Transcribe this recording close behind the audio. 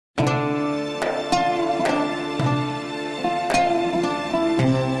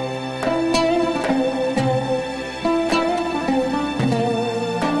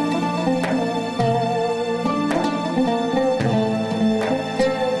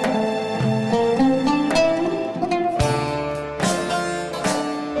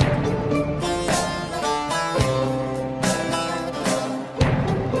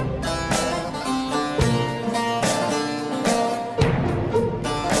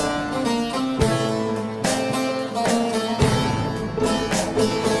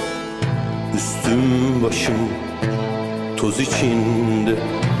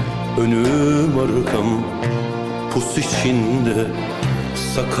önüm arkam pus içinde,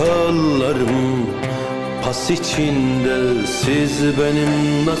 sakallarım pas içinde. Siz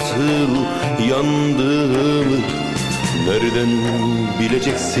benim nasıl yandığımı nereden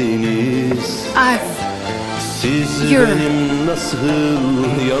bileceksiniz? Siz benim nasıl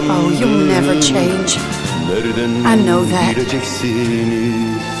yandığımı nereden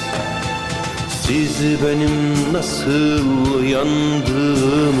bileceksiniz? Siz benim nasıl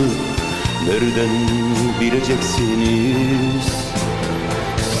yandığımı nereden bileceksiniz?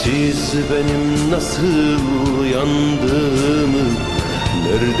 Siz benim nasıl yandığımı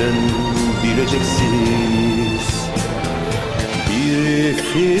nereden bileceksiniz? Bir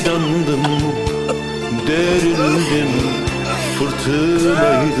fidandım, devrildim,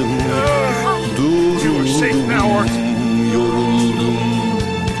 fırtınaydım, duruldum, yoruldum,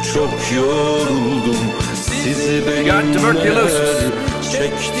 çok yoruldum. Sizi benim neler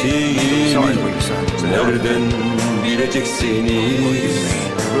çektiğimi nereden bileceksiniz?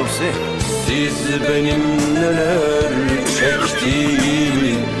 Siz benim neler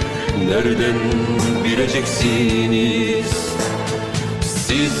çektiğimi nereden bileceksiniz?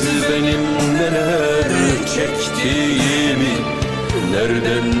 Siz benim neler çektiğimi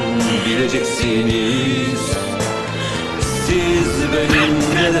nereden bileceksiniz? Siz benim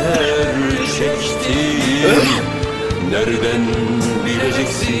neler çektiğimi nereden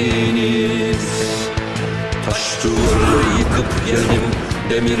bileceksiniz? Taş duvarları yıkıp geldim,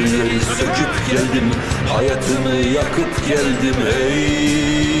 demirleri söküp geldim, hayatımı yakıp geldim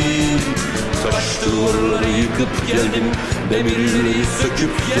hey. Taş duvarları yıkıp geldim, demirleri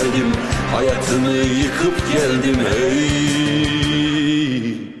söküp geldim, hayatımı yıkıp geldim hey.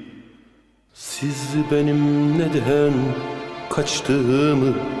 Siz benim neden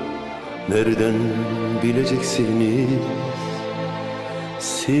kaçtığımı nereden bileceksiniz?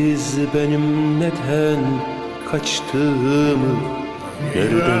 Siz benim neden kaçtığımı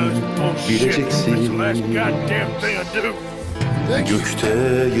nereden bileceksiniz? Gökte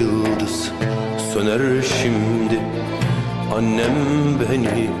yıldız söner şimdi, annem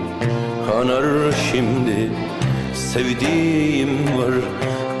beni anar şimdi. Sevdiğim var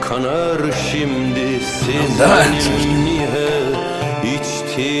kanar şimdi. Siz benim niye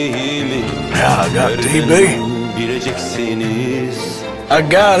içtiğimi nereden bileceksiniz? I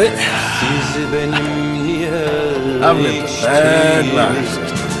got it. Siz benim niye içtiğimi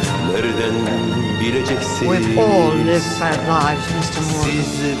nereden bileceksiniz? We've all lived bad lives, Mr. Morgan.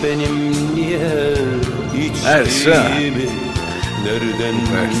 Siz benim niye içtiğimi nereden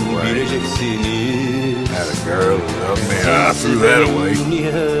bileceksiniz? Had a girl who loved me, I threw that away.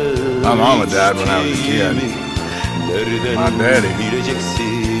 My mama died when I was a kid. My daddy,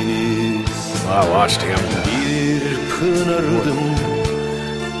 I watched him die. Bir pınardım,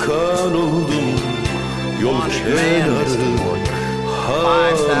 kan oldum, yol kenarı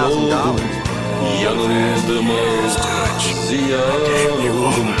hal oldum. Yanıldım, ziyan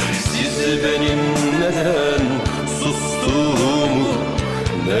oldum. Siz benim neden sustuğumu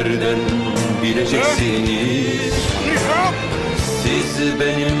nereden bileceksiniz? Siz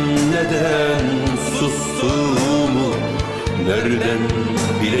benim neden sustuğumu nereden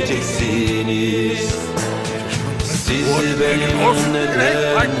bileceksiniz? Siz benim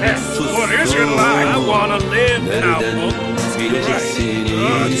neden sustuğumu nereden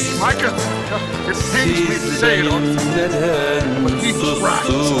bileceksiniz? Siz benim neden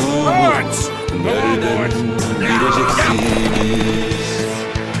sustuğumu nereden bileceksiniz?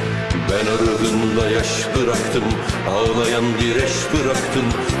 Ben ardımda yaş bıraktım, ağlayan bir eş bıraktım,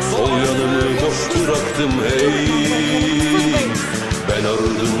 sol yanımı boş bıraktım hey. Ben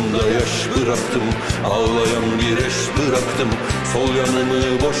ardımda yaş bıraktım, ağlayan bir eş bıraktım, sol yanımı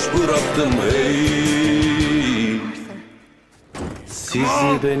boş bıraktım hey. Siz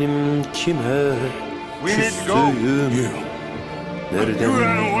benim kime küstüğümü nereden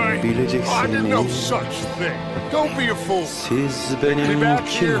bileceksiniz? Siz benim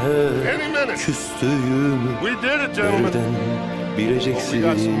kime küstüğümü nereden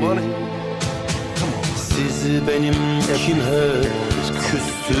bileceksiniz? Siz benim kime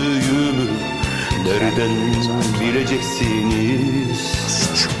küstüğümü nereden bileceksiniz?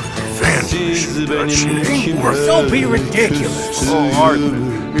 Siz benim kime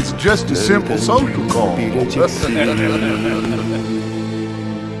It's just a simple social call. bileceksiniz?